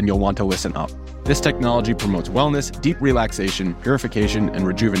yet, then you'll want to listen up. This technology promotes wellness, deep relaxation, purification, and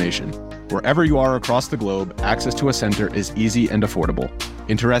rejuvenation. Wherever you are across the globe, access to a center is easy and affordable.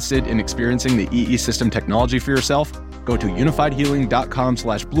 Interested in experiencing the EE System technology for yourself? Go to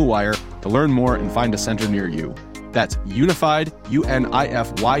unifiedhealing.com/bluewire to learn more and find a center near you. That's unified,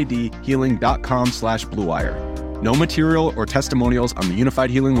 UNIFYD, healing.com/bluewire. No material or testimonials on the Unified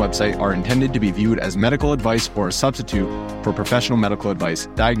Healing website are intended to be viewed as medical advice or a substitute for professional medical advice,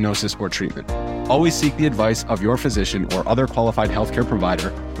 diagnosis, or treatment. Always seek the advice of your physician or other qualified healthcare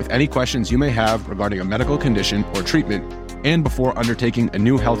provider with any questions you may have regarding a medical condition or treatment and before undertaking a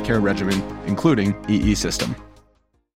new healthcare regimen, including EE System.